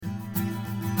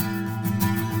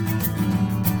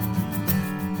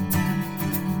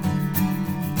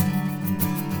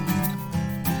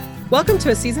Welcome to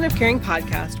a Season of Caring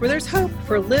podcast where there's hope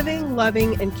for living,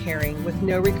 loving, and caring with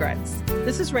no regrets.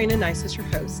 This is Raina Nices, your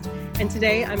host, and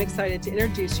today I'm excited to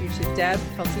introduce you to Deb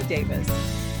Kelsey Davis.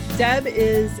 Deb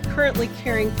is currently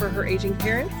caring for her aging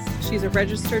parents. She's a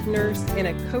registered nurse and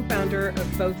a co-founder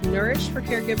of both Nourish for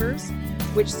Caregivers,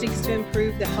 which seeks to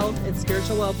improve the health and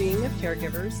spiritual well-being of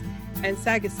caregivers, and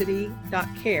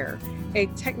Sagacity.care, a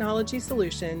technology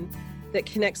solution that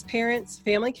connects parents,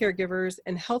 family caregivers,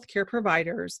 and healthcare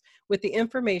providers with the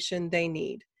information they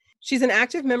need. She's an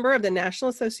active member of the National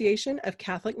Association of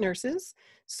Catholic Nurses,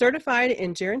 certified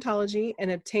in gerontology,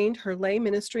 and obtained her lay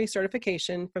ministry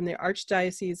certification from the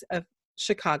Archdiocese of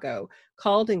Chicago,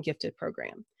 Called and Gifted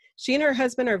program. She and her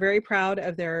husband are very proud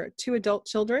of their 2 adult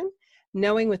children,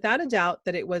 knowing without a doubt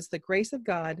that it was the grace of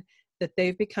God that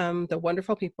they've become the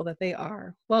wonderful people that they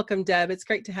are. Welcome, Deb. It's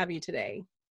great to have you today.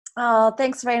 Oh,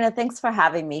 thanks, Raina. Thanks for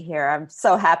having me here. I'm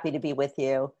so happy to be with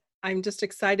you. I'm just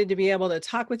excited to be able to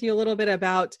talk with you a little bit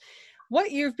about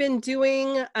what you've been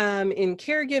doing in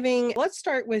caregiving. Let's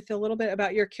start with a little bit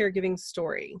about your caregiving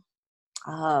story.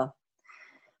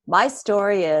 My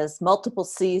story is multiple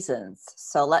seasons.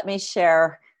 So let me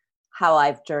share how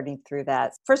I've journeyed through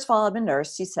that. First of all, I'm a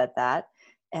nurse. You said that.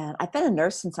 And I've been a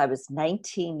nurse since I was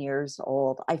 19 years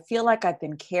old. I feel like I've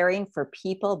been caring for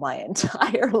people my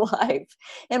entire life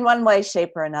in one way,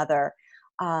 shape, or another.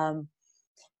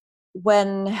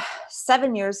 When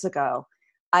 7 years ago,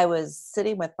 I was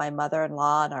sitting with my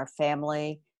mother-in-law and our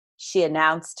family, she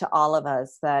announced to all of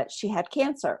us that she had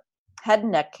cancer, head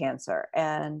and neck cancer.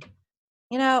 And,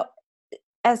 you know,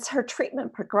 as her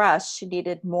treatment progressed, she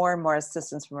needed more and more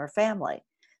assistance from her family.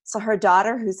 So her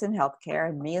daughter, who's in healthcare,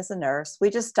 and me as a nurse,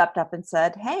 we just stepped up and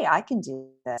said, hey, I can do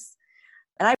this.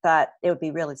 And I thought it would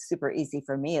be really super easy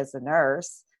for me as a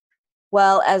nurse.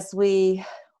 Well, as we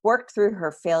worked through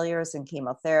her failures in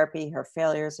chemotherapy, her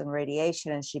failures in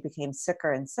radiation, and she became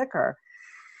sicker and sicker,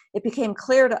 it became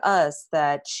clear to us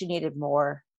that she needed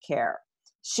more care.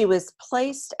 She was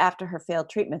placed after her failed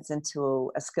treatments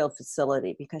into a skilled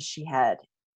facility because she had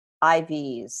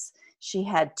IVs. She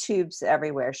had tubes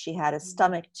everywhere. She had a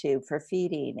stomach tube for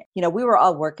feeding. You know, we were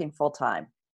all working full time.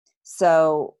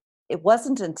 So it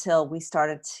wasn't until we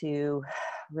started to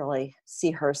really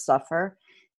see her suffer,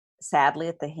 sadly,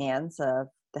 at the hands of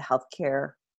the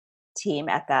healthcare team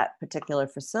at that particular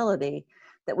facility,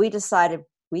 that we decided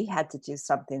we had to do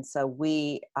something. So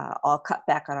we all cut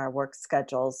back on our work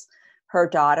schedules. Her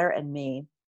daughter and me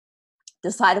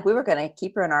decided we were going to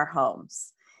keep her in our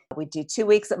homes. We'd do 2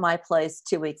 weeks at my place,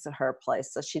 2 weeks at her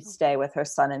place. So she'd stay with her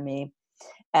son and me.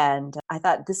 And I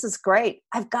thought, this is great.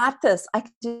 I've got this. I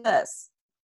can do this.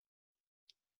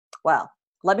 Well,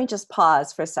 let me just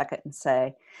pause for a second and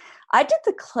say, I did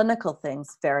the clinical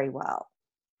things very well.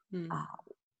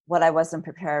 What I wasn't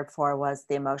prepared for was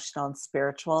the emotional and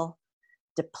spiritual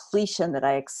depletion that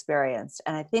I experienced.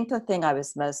 And I think the thing I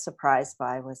was most surprised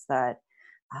by was that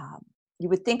you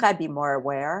would think I'd be more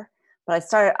aware, but I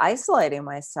started isolating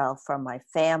myself from my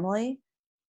family,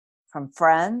 from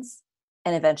friends,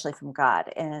 and eventually from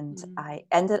God. And I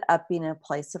ended up being in a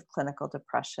place of clinical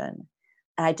depression.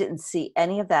 And I didn't see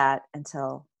any of that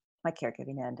until my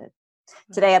caregiving ended.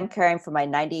 Today, I'm caring for my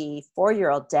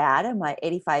 94-year-old dad and my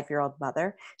 85-year-old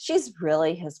mother. She's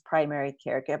really his primary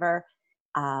caregiver,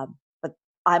 but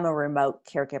I'm a remote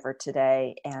caregiver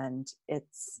today. And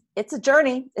it's a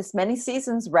journey. It's many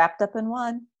seasons wrapped up in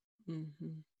one.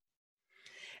 Mm-hmm.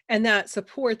 And that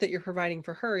support that you're providing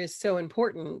for her is so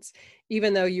important,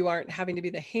 even though you aren't having to be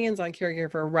the hands-on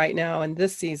caregiver right now in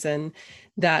this season,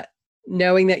 that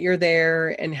knowing that you're there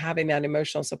and having that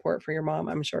emotional support for your mom,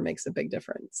 I'm sure makes a big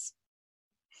difference.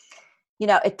 You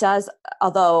know, it does.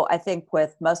 Although I think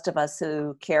with most of us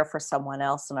who care for someone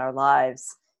else in our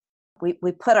lives, we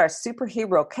put our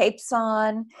superhero capes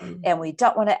on and we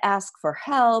don't want to ask for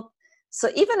help. So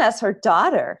even as her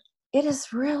daughter, it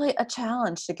is really a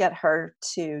challenge to get her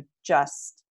to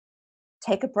just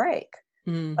take a break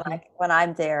when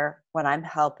I'm there, when I'm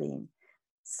helping.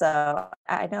 So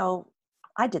I know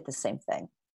I did the same thing.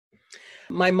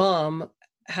 My mom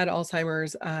had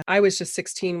Alzheimer's. I was just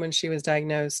 16 when she was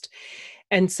diagnosed.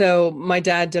 And so my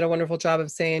dad did a wonderful job of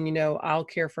saying, you know, I'll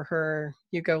care for her.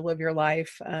 You go live your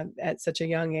life at such a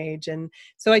young age. And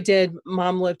so I did.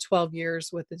 Mom lived 12 years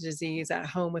with the disease at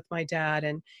home with my dad.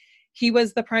 And he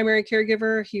was the primary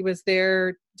caregiver. He was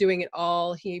there doing it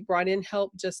all. He brought in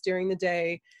help just during the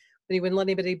day, but he wouldn't let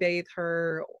anybody bathe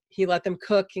her. He let them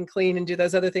cook and clean and do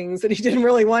those other things that he didn't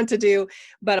really want to do.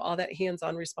 But all that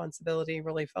hands-on responsibility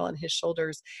really fell on his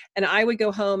shoulders. And I would go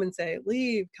home and say,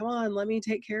 leave, come on, let me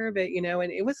take care of it, you know,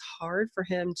 and it was hard for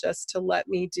him just to let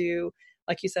me do,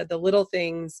 like you said, the little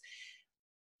things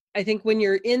I think when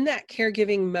you're in that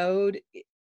caregiving mode,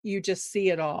 you just see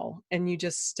it all and you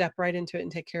just step right into it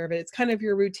and take care of it. It's kind of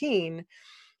your routine,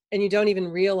 and you don't even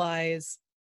realize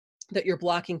that you're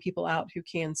blocking people out who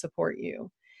can support you.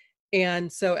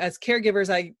 And so as caregivers,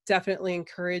 I definitely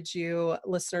encourage you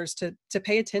listeners to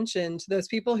pay attention to those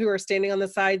people who are standing on the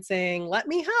side saying, let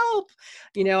me help,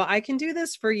 I can do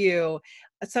this for you.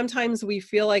 Sometimes we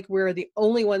feel like we're the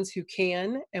only ones who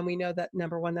can, and we know that,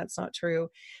 number one, that's not true,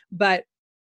 but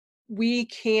we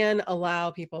can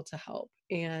allow people to help,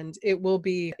 and it will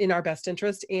be in our best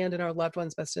interest and in our loved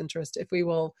ones' best interest if we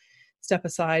will step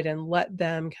aside and let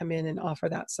them come in and offer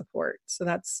that support. So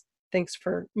thanks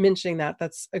for mentioning that.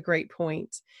 That's a great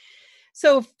point.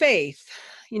 So faith,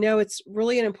 it's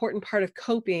really an important part of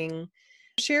coping.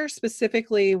 Share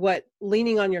specifically what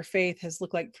leaning on your faith has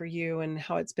looked like for you and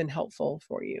how it's been helpful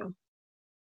for you.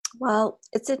 Well,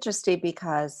 it's interesting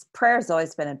because prayer has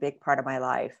always been a big part of my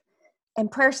life,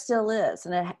 and prayer still is,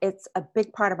 and it's a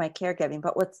big part of my caregiving.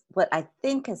 But what I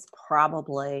think is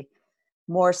probably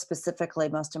more specifically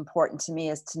most important to me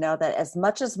is to know that as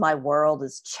much as my world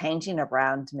is changing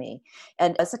around me,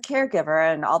 and as a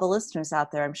caregiver and all the listeners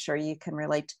out there, I'm sure you can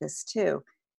relate to this too.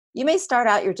 You may start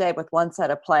out your day with one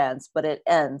set of plans, but it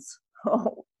ends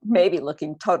maybe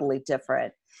looking totally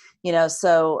different.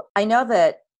 So I know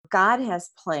that God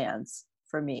has plans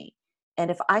for me. And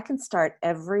if I can start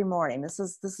every morning, this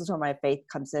is where my faith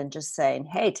comes in, just saying,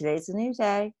 hey, today's a new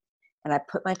day, and I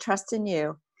put my trust in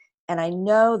you. And I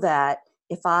know that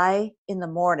if I, in the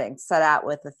morning, set out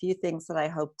with a few things that I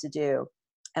hope to do,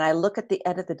 and I look at the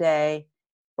end of the day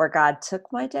where God took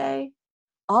my day,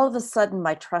 all of a sudden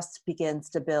my trust begins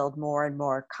to build more and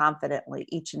more confidently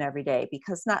each and every day,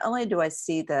 because not only do I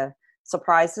see the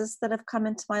surprises that have come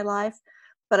into my life,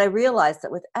 but I realize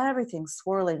that with everything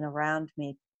swirling around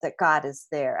me, that God is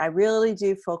there. I really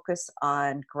do focus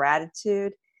on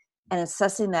gratitude and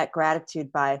assessing that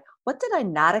gratitude by what did I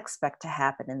not expect to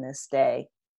happen in this day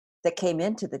that came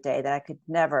into the day that I could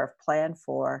never have planned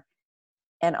for.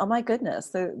 And oh my goodness,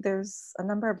 there's a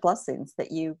number of blessings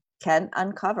that you can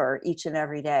uncover each and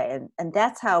every day. And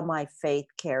that's how my faith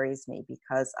carries me,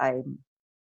 because I'm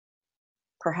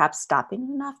perhaps stopping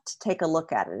enough to take a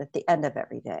look at it at the end of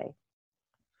every day.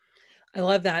 I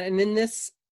love that. And in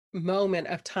this moment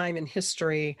of time in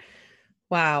history,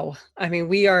 wow. I mean,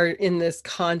 we are in this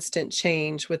constant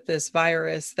change with this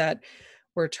virus that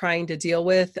we're trying to deal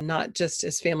with, not just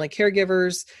as family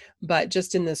caregivers, but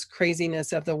just in this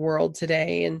craziness of the world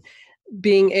today. And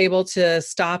being able to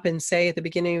stop and say at the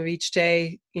beginning of each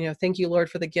day, thank you, Lord,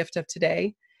 for the gift of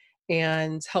today,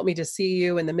 and help me to see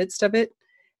you in the midst of it.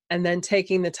 And then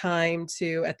taking the time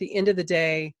to, at the end of the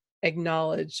day,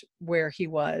 acknowledge where he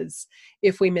was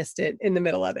if we missed it in the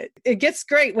middle of it. It gets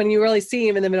great when you really see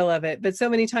him in the middle of it, but so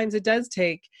many times it does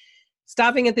take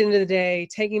stopping at the end of the day,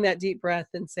 taking that deep breath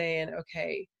and saying,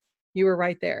 okay, you were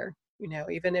right there.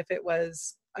 Even if it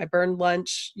was, I burned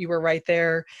lunch, you were right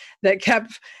there. That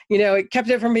kept, it kept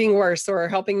it from being worse, or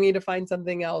helping me to find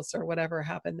something else, or whatever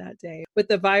happened that day. With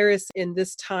the virus in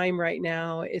this time right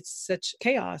now, it's such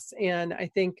chaos. And I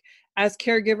think as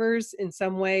caregivers, in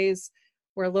some ways,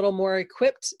 we're a little more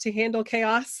equipped to handle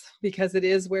chaos because it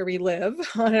is where we live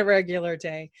on a regular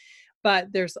day.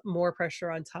 But there's more pressure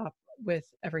on top with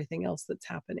everything else that's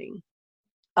happening.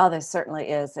 Oh, there certainly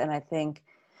is. And I think,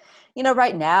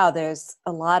 right now there's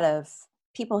a lot of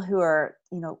people who are,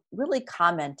 really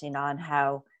commenting on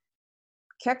how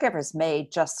caregivers may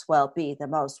just well be the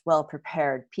most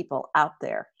well-prepared people out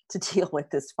there to deal with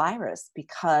this virus,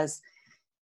 because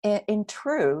in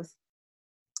truth,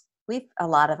 a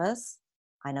lot of us,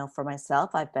 I know for myself,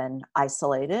 I've been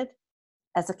isolated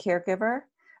as a caregiver.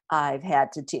 I've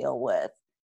had to deal with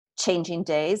changing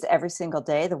days every single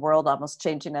day, the world almost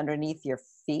changing underneath your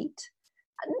feet.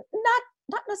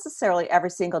 Not necessarily every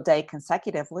single day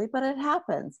consecutively, but it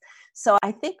happens. So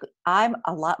I think I'm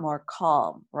a lot more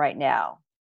calm right now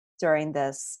during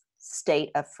this state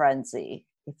of frenzy,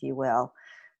 if you will,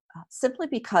 simply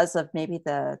because of maybe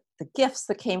the gifts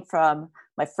that came from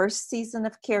my first season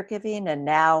of caregiving and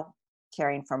now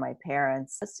caring for my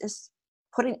parents. It's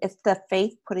the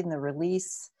faith, putting the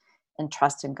release and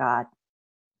trust in God,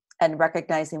 and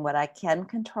recognizing what I can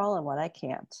control and what I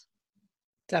can't.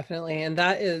 Definitely. And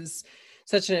that is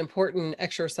such an important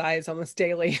exercise almost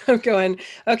daily of going,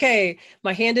 okay,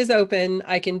 my hand is open.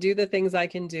 I can do the things I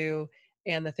can do,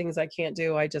 and the things I can't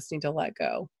do, I just need to let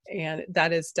go. And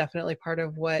that is definitely part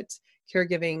of what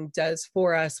caregiving does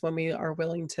for us when we are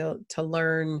willing to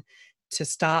learn to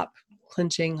stop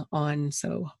clenching on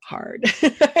so hard.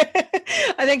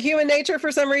 I think human nature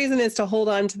for some reason is to hold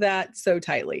on to that so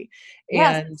tightly.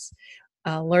 Yes. And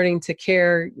Learning to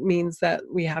care means that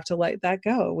we have to let that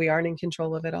go. We aren't in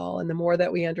control of it all. And the more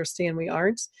that we understand we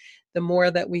aren't, the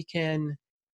more that we can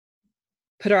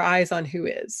put our eyes on who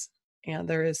is. And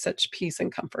there is such peace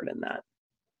and comfort in that.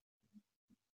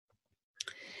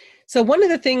 So one of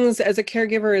the things as a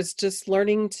caregiver is just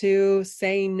learning to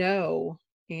say no.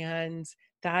 And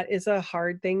that is a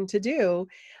hard thing to do,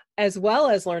 as well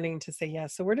as learning to say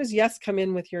yes. So where does yes come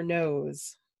in with your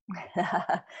no's?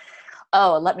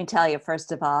 Oh, let me tell you,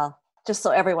 first of all, just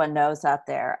so everyone knows out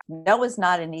there, no is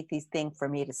not an easy thing for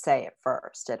me to say at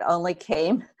first. It only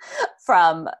came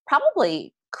from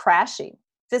probably crashing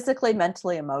physically,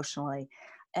 mentally, emotionally.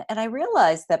 And I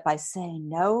realized that by saying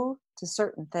no to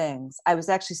certain things, I was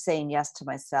actually saying yes to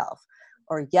myself,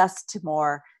 or yes to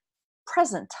more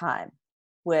present time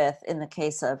with, in the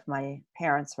case of my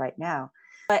parents right now.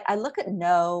 I look at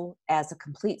no as a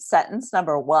complete sentence,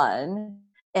 number one,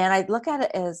 and I look at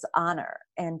it as honor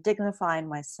and dignifying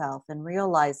myself and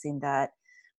realizing that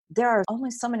there are only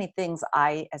so many things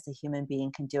I, as a human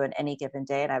being, can do in any given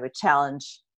day. And I would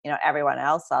challenge, everyone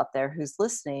else out there who's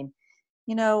listening,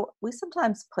 we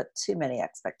sometimes put too many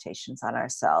expectations on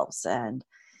ourselves, and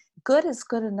good is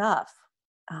good enough.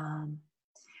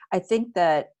 I think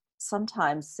that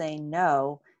sometimes saying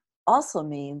no also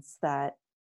means that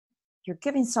you're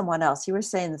giving someone else, you were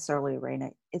saying this earlier,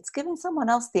 Raina, it's giving someone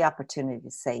else the opportunity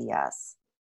to say yes.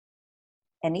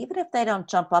 And even if they don't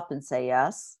jump up and say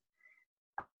yes,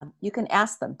 you can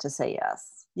ask them to say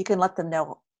yes. You can let them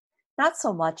know, not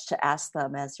so much to ask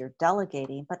them as you're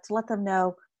delegating, but to let them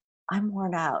know, I'm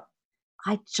worn out.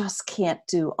 I just can't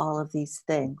do all of these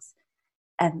things.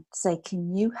 And say,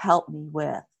 can you help me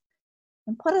with?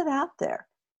 And put it out there.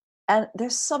 And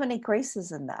there's so many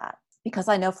graces in that. Because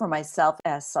I know for myself,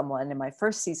 as someone in my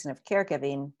first season of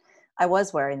caregiving, I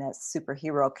was wearing that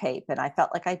superhero cape, and I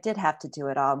felt like I did have to do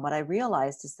it all. And what I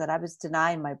realized is that I was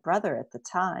denying my brother at the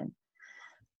time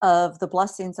of the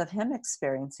blessings of him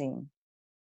experiencing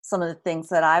some of the things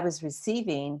that I was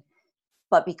receiving.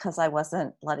 But because I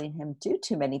wasn't letting him do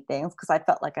too many things, because I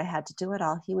felt like I had to do it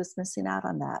all, he was missing out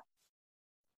on that.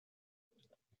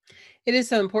 It is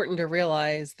so important to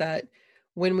realize that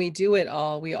when we do it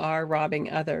all, we are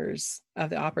robbing others of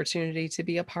the opportunity to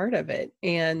be a part of it.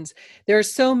 And there are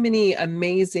so many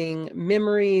amazing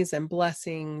memories and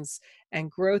blessings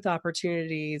and growth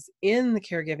opportunities in the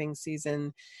caregiving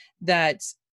season that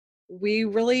we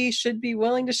really should be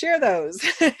willing to share those.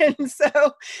 And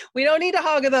so we don't need to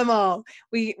hog them all.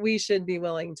 We should be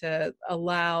willing to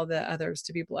allow the others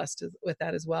to be blessed with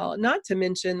that as well. Not to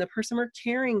mention the person we're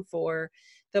caring for,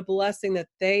 the blessing that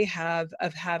they have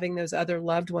of having those other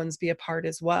loved ones be a part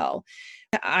as well.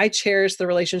 I cherish the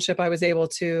relationship I was able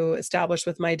to establish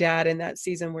with my dad in that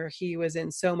season where he was in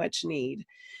so much need.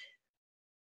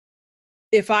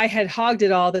 If I had hogged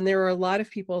it all, then there were a lot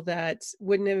of people that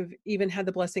wouldn't have even had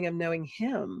the blessing of knowing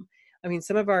him. I mean,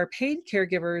 some of our paid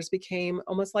caregivers became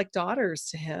almost like daughters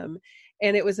to him.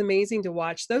 And it was amazing to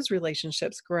watch those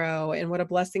relationships grow and what a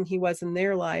blessing he was in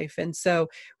their life. And so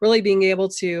really being able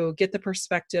to get the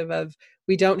perspective of,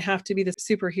 we don't have to be the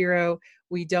superhero.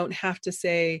 We don't have to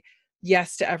say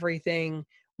yes to everything.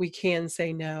 We can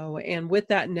say no. And with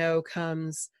that no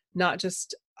comes not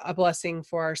just a blessing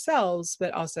for ourselves,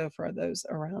 but also for those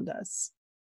around us.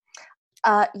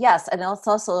 Yes. And let's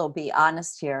also be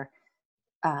honest here.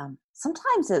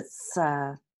 Sometimes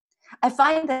I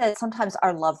find that sometimes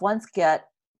our loved ones get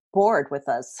bored with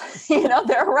us. They're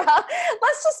around.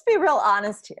 Let's just be real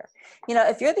honest here.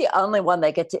 If you're the only one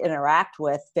they get to interact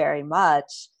with very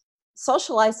much,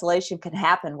 social isolation can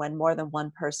happen when more than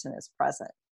one person is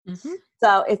present. Mm-hmm.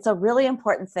 So it's a really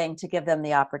important thing to give them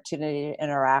the opportunity to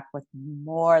interact with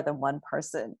more than one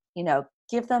person.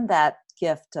 Give them that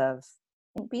gift of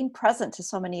being present to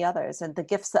so many others, and the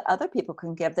gifts that other people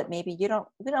can give that maybe we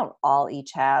don't all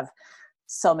each have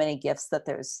so many gifts that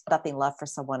there's nothing left for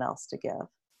someone else to give.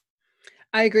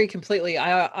 I agree completely.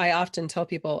 I often tell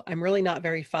people I'm really not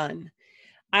very fun.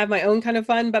 I have my own kind of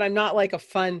fun, but I'm not like a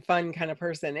fun kind of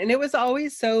person. And it was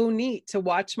always so neat to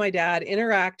watch my dad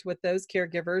interact with those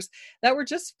caregivers that were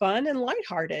just fun and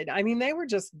lighthearted. I mean, they were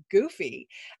just goofy,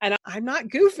 and I'm not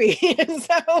goofy. And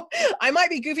so I might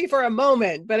be goofy for a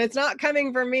moment, but it's not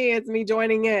coming from me. It's me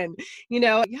joining in,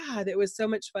 yeah, it was so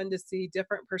much fun to see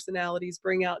different personalities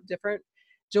bring out different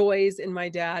joys in my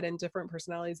dad and different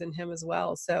personalities in him as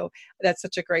well. So that's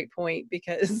such a great point,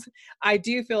 because I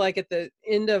do feel like at the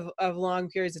end of long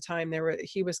periods of time,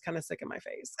 he was kind of sick in my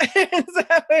face.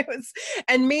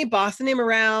 And me bossing him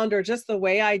around, or just the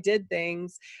way I did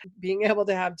things, being able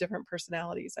to have different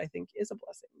personalities, I think is a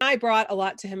blessing. I brought a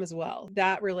lot to him as well.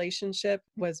 That relationship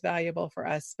was valuable for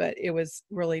us, but it was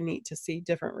really neat to see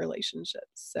different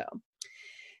relationships.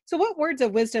 So what words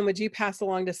of wisdom would you pass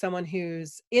along to someone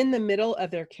who's in the middle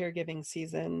of their caregiving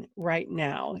season right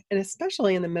now, and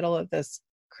especially in the middle of this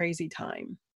crazy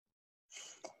time?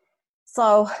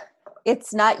 So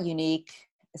it's not unique.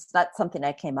 It's not something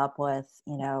I came up with.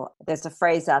 There's a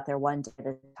phrase out there, one day at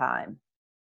a time.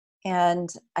 And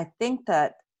I think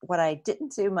that what I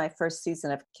didn't do my first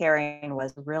season of caring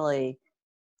was really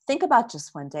think about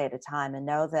just one day at a time, and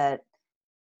know that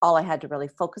all I had to really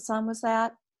focus on was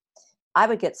that. I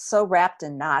would get so wrapped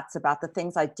in knots about the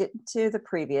things I didn't do the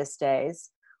previous days,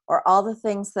 or all the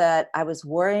things that I was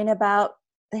worrying about.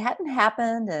 They hadn't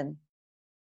happened, and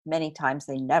many times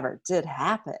they never did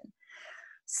happen.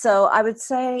 So I would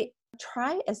say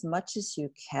try as much as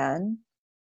you can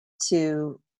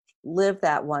to live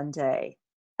that one day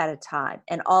at a time.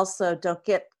 And also don't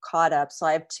get caught up. So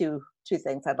I have two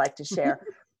things I'd like to share.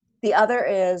 The other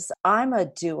is I'm a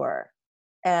doer.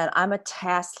 And I'm a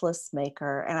task list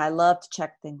maker, and I love to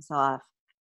check things off.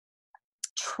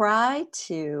 Try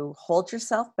to hold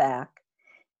yourself back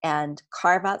and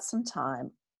carve out some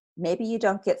time. Maybe you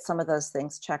don't get some of those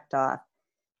things checked off,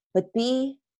 but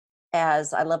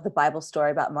as I love the Bible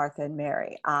story about Martha and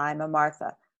Mary. I'm a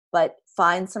Martha, but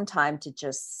find some time to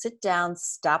just sit down,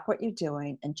 stop what you're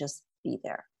doing, and just be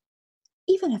there.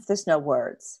 Even if there's no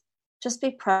words, just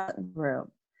be present in the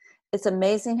room. It's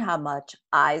amazing how much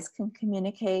eyes can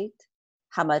communicate,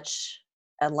 how much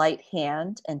a light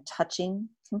hand and touching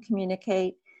can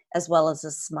communicate, as well as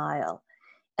a smile.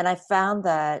 And I found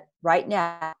that right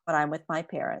now, when I'm with my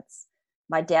parents,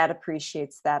 my dad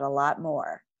appreciates that a lot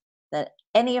more than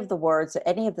any of the words or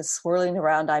any of the swirling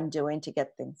around I'm doing to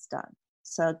get things done.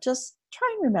 So just try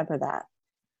and remember that.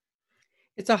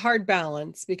 It's a hard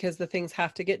balance, because the things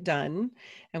have to get done.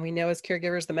 And we know as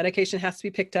caregivers, the medication has to be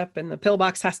picked up, and the pill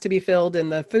box has to be filled, and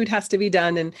the food has to be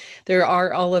done. And there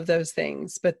are all of those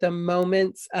things. But the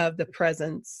moments of the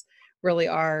presence really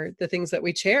are the things that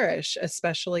we cherish,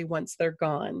 especially once they're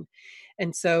gone.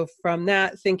 And so from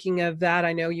that, thinking of that,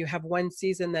 I know you have one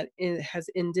season that has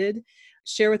ended.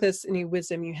 Share with us any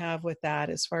wisdom you have with that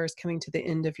as far as coming to the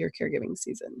end of your caregiving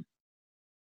season.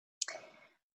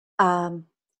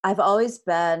 I've always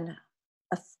been,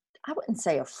 I wouldn't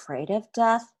say afraid of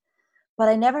death, but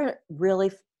I never really,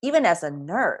 even as a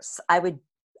nurse, I would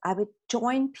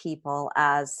join people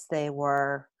as they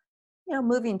were,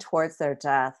 moving towards their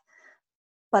death.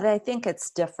 But I think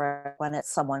it's different when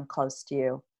it's someone close to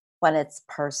you, when it's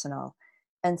personal.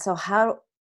 And so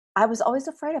I was always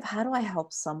afraid of, how do I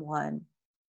help someone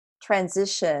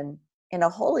transition in a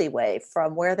holy way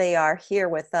from where they are here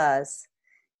with us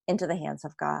into the hands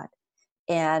of God.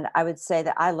 And I would say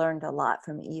that I learned a lot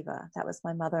from Eva. That was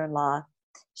my mother-in-law.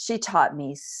 She taught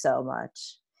me so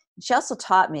much. She also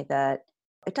taught me that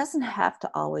it doesn't have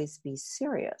to always be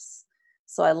serious.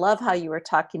 So I love how you were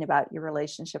talking about your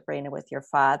relationship, Raina, with your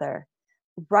father.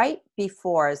 Right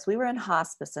before, as we were in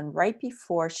hospice, and right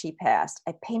before she passed,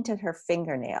 I painted her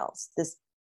fingernails, this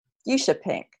fuchsia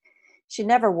pink. She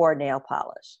never wore nail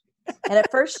polish. And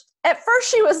at first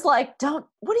she was like, what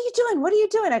are you doing? What are you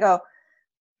doing? I go,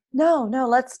 no,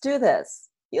 let's do this.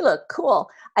 You look cool.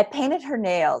 I painted her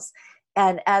nails.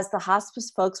 And as the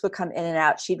hospice folks would come in and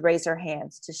out, she'd raise her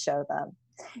hands to show them.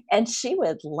 And she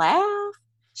would laugh.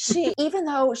 Even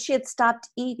though she had stopped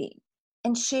eating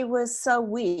and she was so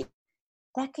weak,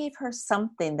 that gave her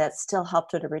something that still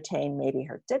helped her to retain maybe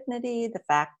her dignity, the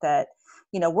fact that,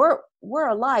 we're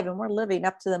alive and we're living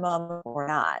up to the moment we're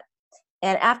not.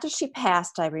 And after she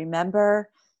passed, I remember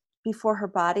before her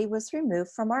body was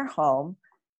removed from our home,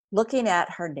 looking at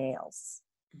her nails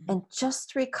and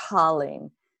just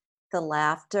recalling the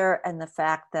laughter and the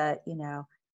fact that,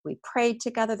 we prayed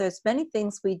together. There's many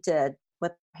things we did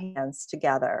with hands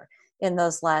together in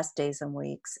those last days and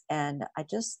weeks. And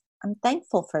I'm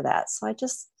thankful for that. So I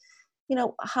just,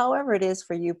 however it is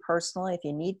for you personally, if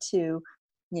you need to,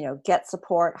 get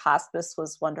support, hospice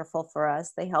was wonderful for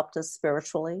us. They helped us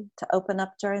spiritually to open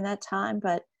up during that time,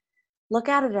 but look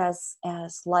at it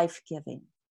as life-giving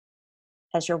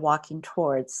as you're walking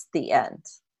towards the end.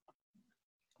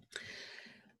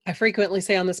 I frequently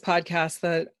say on this podcast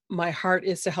that my heart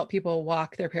is to help people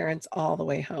walk their parents all the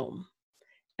way home,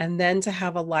 and then to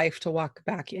have a life to walk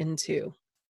back into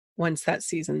once that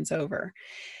season's over.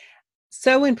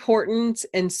 so important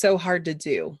and so hard to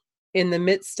do. In the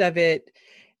midst of it,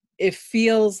 it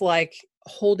feels like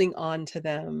holding on to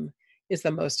them is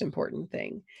the most important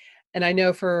thing. And I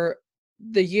know for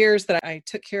the years that I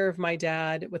took care of my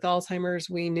dad with Alzheimer's,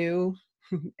 we knew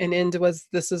an end was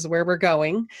this is where we're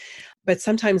going. But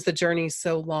sometimes the journey's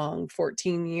so long,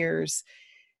 14 years,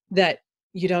 that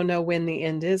you don't know when the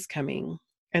end is coming.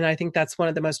 And I think that's one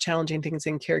of the most challenging things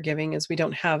in caregiving is we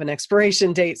don't have an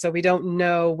expiration date. So we don't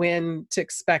know when to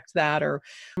expect that or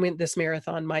when this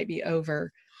marathon might be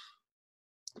over.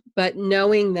 But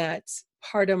knowing that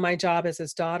part of my job as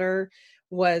his daughter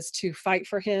was to fight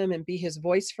for him and be his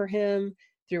voice for him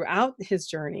throughout his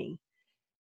journey,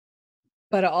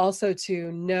 but also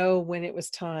to know when it was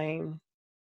time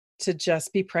to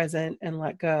just be present and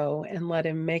let go and let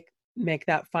him make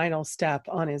that final step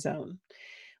on his own.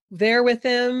 There with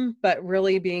him, but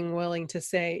really being willing to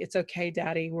say, it's okay,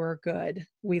 Daddy, we're good.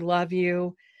 We love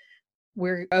you.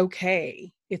 We're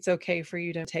okay. It's okay for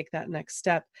you to take that next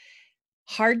step.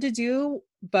 Hard to do,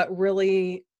 but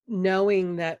really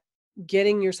knowing that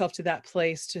getting yourself to that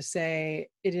place to say,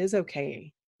 it is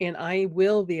okay. And I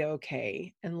will be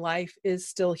okay. And life is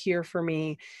still here for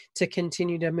me to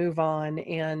continue to move on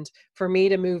and for me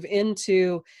to move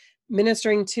into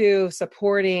ministering to,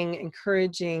 supporting,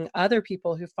 encouraging other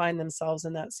people who find themselves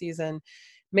in that season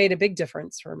made a big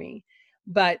difference for me.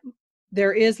 But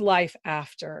there is life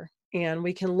after, and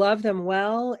we can love them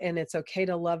well, and it's okay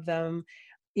to love them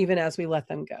even as we let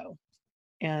them go.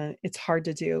 And it's hard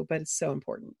to do, but it's so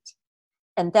important.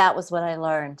 And that was what I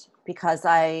learned because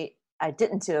I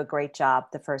didn't do a great job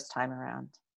the first time around.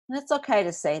 And it's okay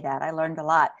to say that. I learned a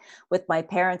lot. With my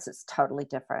parents, it's totally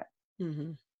different.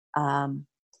 Mm-hmm.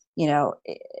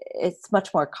 It's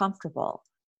much more comfortable.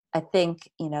 I think,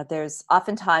 there's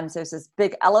oftentimes this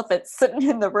big elephant sitting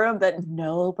in the room that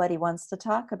nobody wants to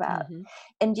talk about. Mm-hmm.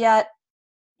 And yet,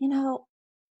 they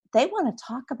want to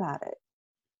talk about it.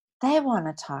 They want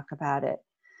to talk about it.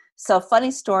 So funny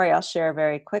story I'll share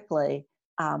very quickly.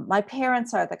 My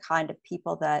parents are the kind of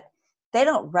people that they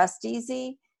don't rest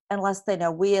easy unless they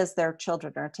know we as their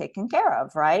children are taken care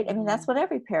of, right? I mean, that's what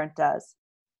every parent does.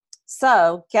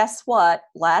 So guess what?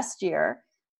 Last year,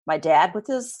 my dad with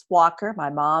his walker, my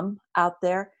mom out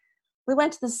there, we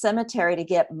went to the cemetery to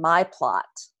get my plot.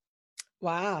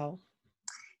 Wow.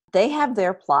 They have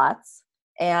their plots.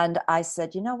 And I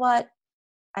said, you know what?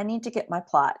 I need to get my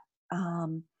plot.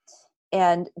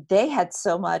 And they had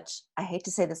so much, I hate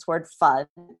to say this word, fun,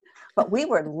 but we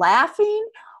were laughing,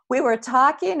 we were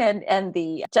talking, and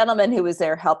the gentleman who was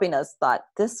there helping us thought,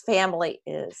 this family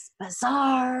is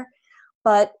bizarre.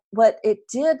 But what it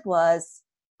did was,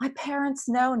 my parents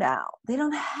know now. They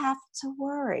don't have to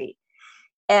worry.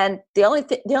 And the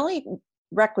only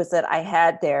requisite I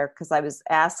had there, because I was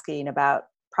asking about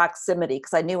proximity,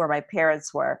 because I knew where my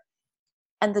parents were.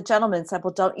 And the gentleman said,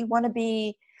 well, don't you want to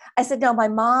be? I said, no, my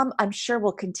mom, I'm sure,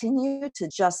 will continue to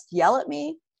just yell at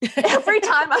me every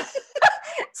time.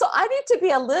 So I need to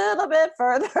be a little bit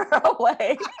further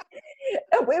away.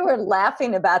 And we were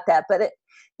laughing about that. But,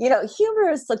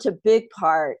 humor is such a big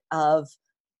part of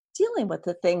dealing with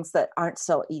the things that aren't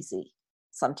so easy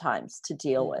sometimes to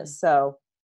deal with. So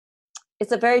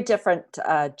it's a very different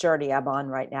journey I'm on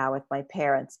right now with my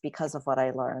parents because of what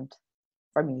I learned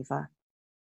from Eva.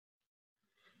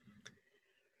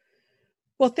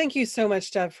 Well, thank you so much,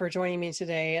 Deb, for joining me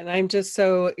today. And I'm just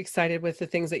so excited with the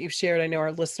things that you've shared. I know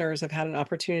our listeners have had an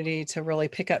opportunity to really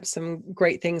pick up some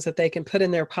great things that they can put in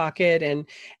their pocket and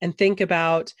think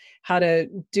about how to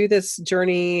do this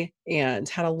journey and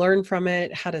how to learn from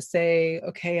it, how to say,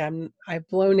 okay, I've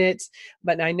blown it,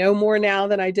 but I know more now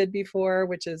than I did before,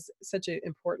 which is such an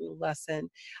important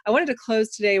lesson. I wanted to close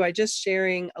today by just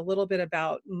sharing a little bit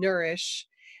about Nourish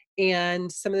and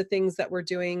some of the things that we're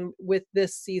doing with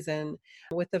this season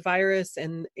with the virus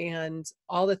and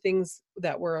all the things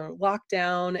that were locked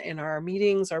down and our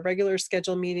meetings, our regular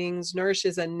scheduled meetings. Nourish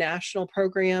is a national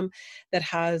program that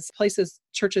has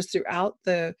churches throughout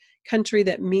the country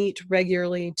that meet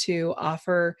regularly to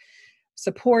offer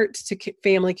support to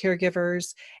family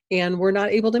caregivers. And we're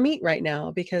not able to meet right now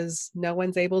because no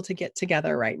one's able to get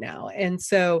together right now. And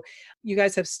so you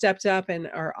guys have stepped up and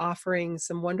are offering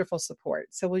some wonderful support.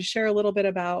 So will you share a little bit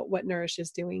about what Nourish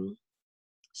is doing?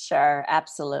 Sure,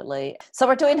 absolutely. So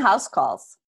we're doing house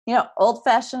calls,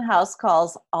 old-fashioned house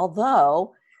calls,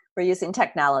 although we're using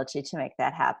technology to make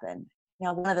that happen.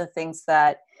 One of the things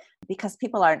that, because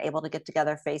people aren't able to get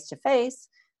together face-to-face,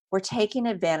 we're taking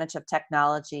advantage of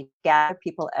technology to gather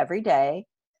people every day.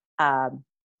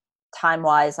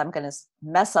 Time-wise, I'm going to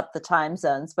mess up the time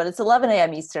zones, but it's 11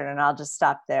 a.m. Eastern, and I'll just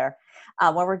stop there.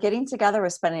 When we're getting together, we're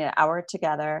spending an hour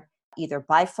together, either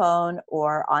by phone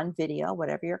or on video,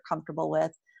 whatever you're comfortable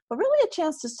with, but really a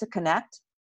chance just to connect,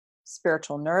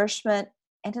 spiritual nourishment,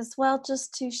 and as well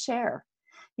just to share.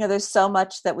 There's so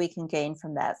much that we can gain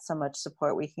from that, so much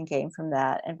support we can gain from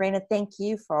that. And Raina, thank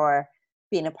you for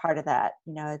being a part of that.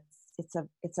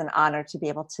 It's an honor to be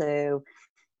able to,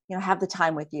 have the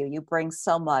time with you. You bring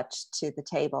so much to the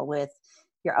table with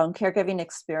your own caregiving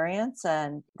experience,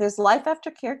 and there's life after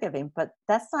caregiving, but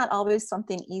that's not always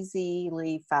something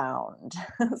easily found.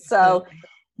 So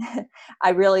I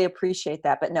really appreciate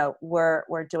that. But no,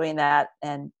 we're doing that,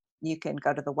 and you can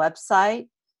go to the website,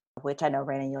 which I know,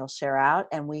 Raina, you'll share out,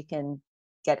 and we can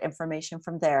get information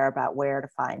from there about where to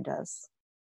find us.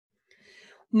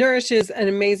 Nourish is an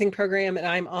amazing program, and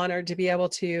I'm honored to be able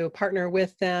to partner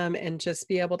with them and just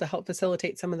be able to help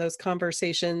facilitate some of those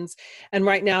conversations. And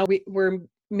right now we're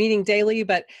meeting daily,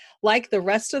 but like the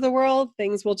rest of the world,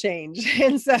 things will change.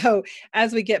 And so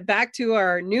as we get back to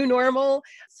our new normal,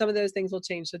 some of those things will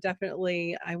change. So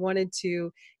definitely I wanted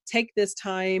to take this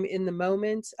time in the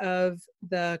moment of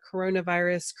the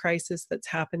coronavirus crisis that's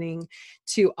happening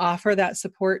to offer that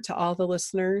support to all the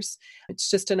listeners. It's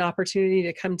just an opportunity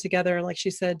to come together, like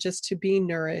she said, just to be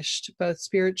nourished, both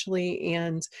spiritually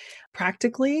and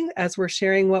practically, as we're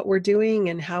sharing what we're doing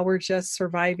and how we're just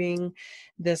surviving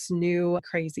this new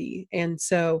crazy. And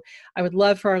so I would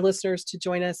love for our listeners to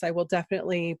join us. I will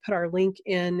definitely put our link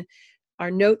in our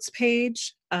notes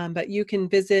page, but you can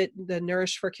visit the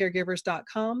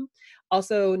nourishforcaregivers.com.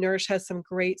 Also, Nourish has some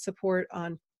great support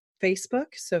on Facebook,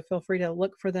 so feel free to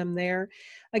look for them there.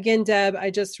 Again, Deb,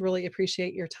 I just really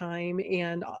appreciate your time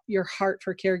and your heart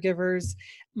for caregivers.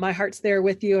 My heart's there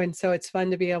with you, and so it's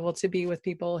fun to be able to be with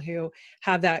people who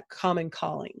have that common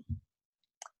calling.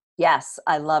 Yes,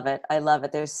 I love it. I love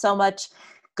it. There's so much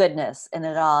goodness in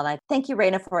it all, and I thank you,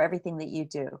 Raina, for everything that you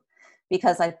do.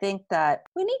 Because I think that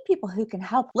we need people who can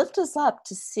help lift us up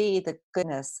to see the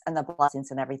goodness and the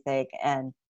blessings and everything.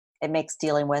 And it makes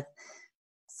dealing with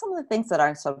some of the things that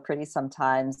aren't so pretty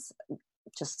sometimes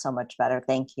just so much better.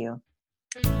 Thank you.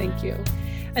 Thank you.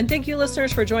 And thank you,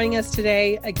 listeners, for joining us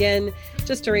today. Again,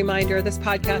 just a reminder, this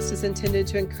podcast is intended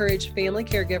to encourage family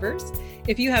caregivers.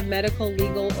 If you have medical,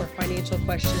 legal, or financial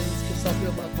questions, consult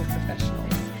your local professionals.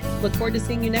 Look forward to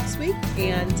seeing you next week,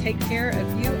 and take care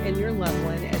of you and your loved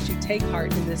one as you take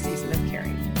part in this season of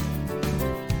caring.